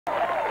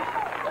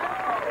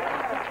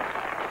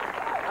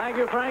Thank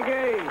you,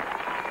 Frankie.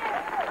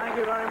 Thank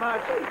you very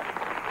much.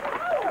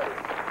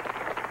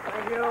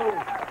 Thank you.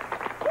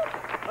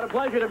 What a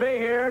pleasure to be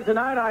here.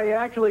 Tonight, I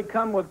actually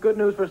come with good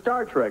news for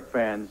Star Trek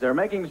fans. They're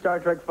making Star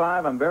Trek V.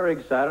 I'm very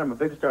excited. I'm a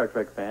big Star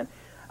Trek fan.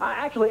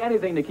 Actually,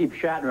 anything to keep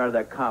Shatner out of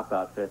that cop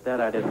outfit.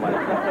 That I didn't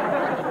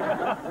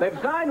like. They've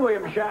signed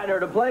William Shatner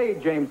to play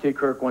James T.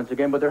 Kirk once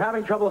again, but they're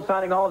having trouble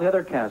signing all the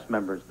other cast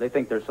members. They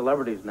think they're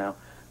celebrities now.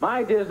 My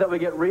idea is that we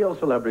get real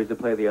celebrities to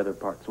play the other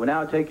parts. We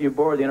now take you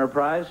aboard the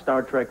Enterprise,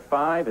 Star Trek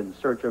V, in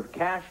search of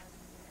cash.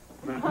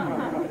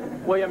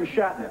 William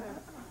Shatner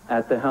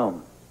at the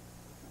helm.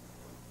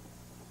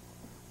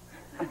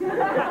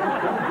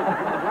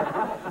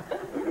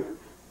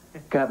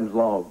 Captain's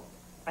log.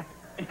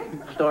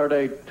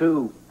 Stardate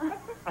 2,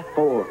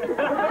 4.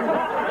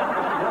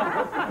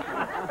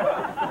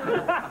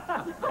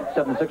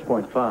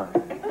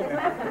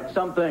 76.5.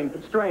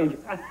 Something strange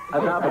has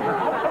happened.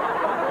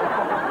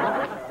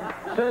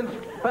 Since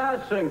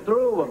passing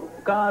through a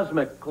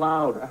cosmic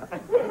cloud,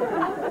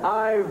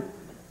 I've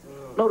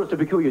noticed a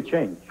peculiar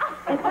change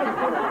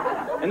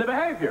in the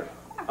behavior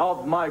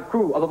of my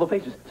crew, although the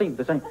faces seem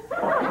the same.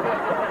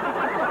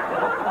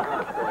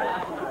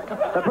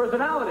 The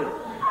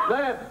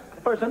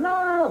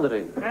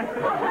personalities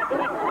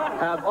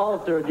have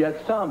altered,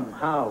 yet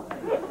somehow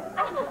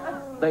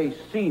they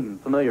seem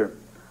familiar.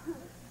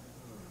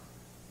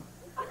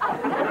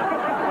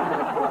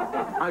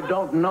 I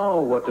don't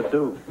know what to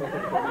do.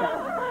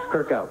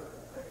 Kirk out.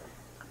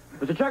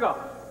 Mr. Chekhov,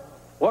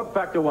 warp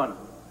factor 1.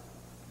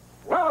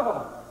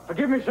 Well,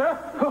 forgive me, sir.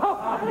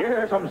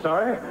 Yes, I'm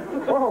sorry.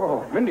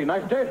 Oh, Mindy,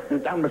 nice day.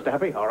 Down, Mr.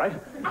 Happy. All right.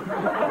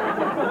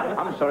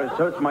 I'm sorry,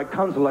 sir. It's my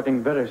console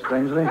acting very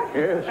strangely.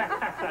 Yes.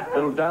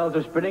 Little dials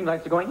are spinning,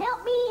 lights are going,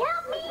 help me,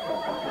 help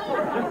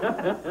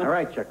me. All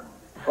right, Chekhov.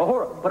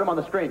 Uhura, put him on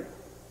the screen.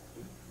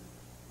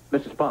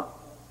 Mrs. Spock,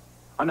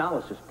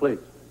 analysis, please.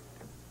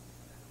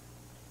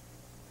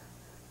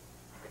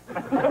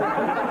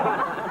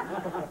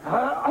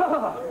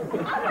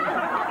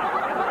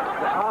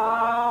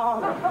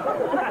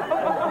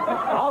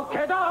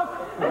 Okay, Doc.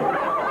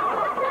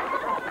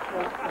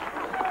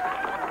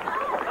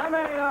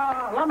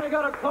 Let me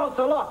get a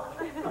closer look.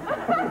 You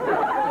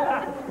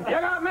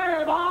got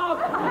me, Bob.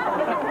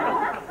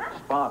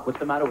 Spock, what's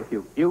the matter with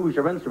you? Use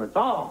your instruments.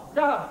 Oh,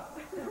 yeah.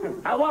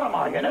 Now, what am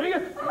I, an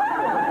idiot?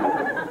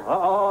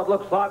 Uh-oh, it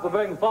looks like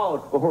we're being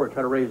followed. Uhura,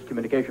 try to raise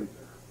communication.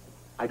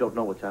 I don't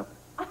know what's happening.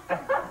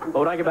 But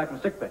when I get back from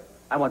sickbay,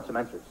 I want some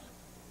answers.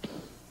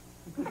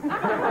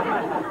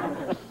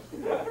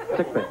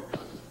 Sickbay.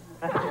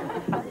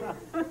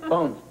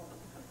 Bones.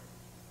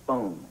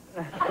 Bones.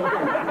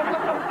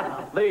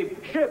 The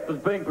ship is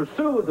being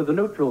pursued to the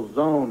neutral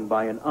zone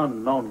by an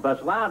unknown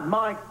vessel, and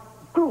my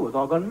crew has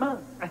all gone mad.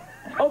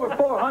 Over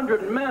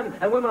 400 men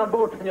and women on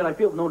board, and yet I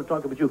feel no to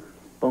talk about you.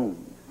 Bones.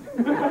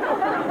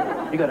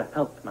 You gotta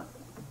help, man.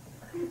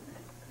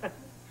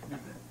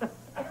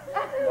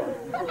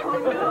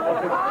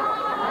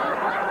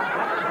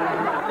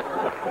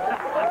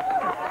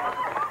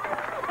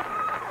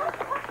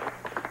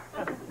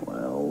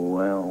 Well.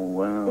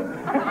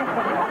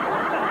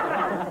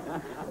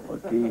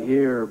 Looky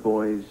here,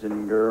 boys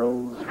and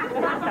girls.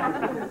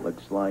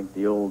 Looks like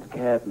the old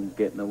captain's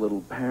getting a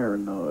little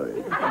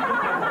paranoid.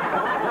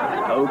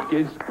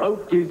 Hocus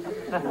pocus.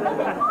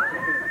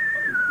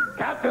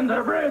 Captain to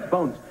the bridge.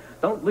 Bones,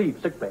 don't leave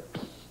sickbay.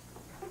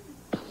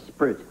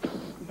 Bridge.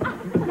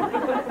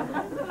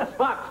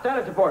 Spock,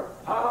 status report.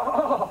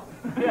 Oh.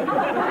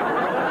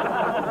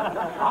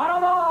 I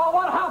don't know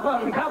what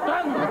happened,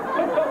 Captain.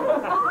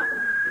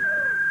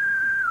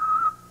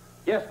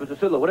 Yes, Mr.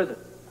 Sulu, what is it?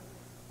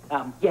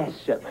 Yes,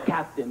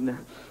 Captain.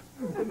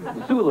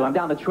 Sulu, I'm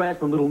down the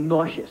track. I'm a little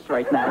nauseous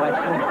right now.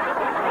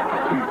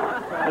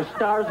 The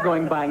star's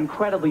going by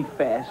incredibly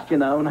fast, you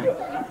know, and I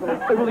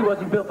really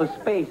wasn't built for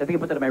space. I think I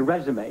put that in my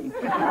resume.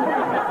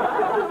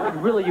 I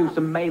could really use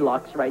some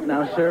Malox right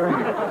now, sir.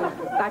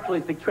 Actually,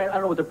 it's the I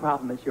don't know what the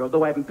problem is here,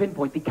 although I haven't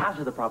pinpointed the cause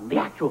of the problem. The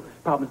actual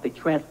problem is the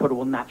transporter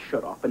will not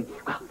shut off, and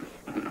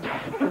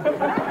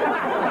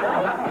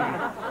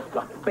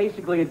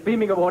basically, it's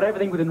beaming about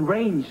everything within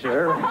range,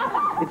 sir.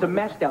 It's a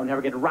mess down here.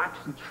 We get rocks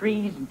and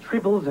trees and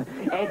tribbles and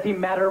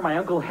antimatter, my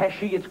Uncle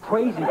Heshy. It's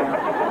crazy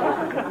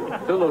down here.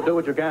 Zulu, do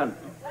what you can.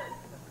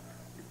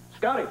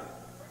 Scotty.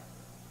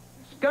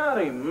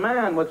 Scotty,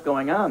 man, what's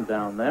going on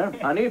down there?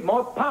 I need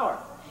more power.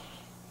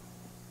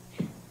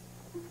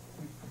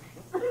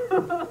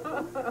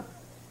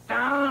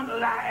 Don't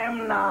let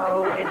him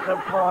know it's a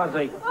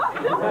posse.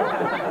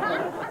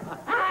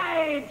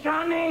 Hey,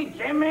 Johnny,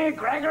 Jimmy,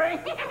 Gregory.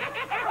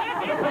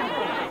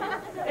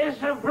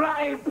 It's a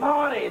bloody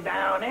party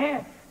down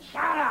here.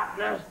 Shut up,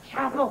 Nurse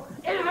Chapel.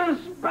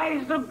 Isn't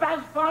space the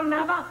best fun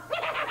ever?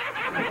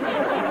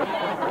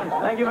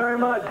 Thank you very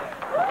much.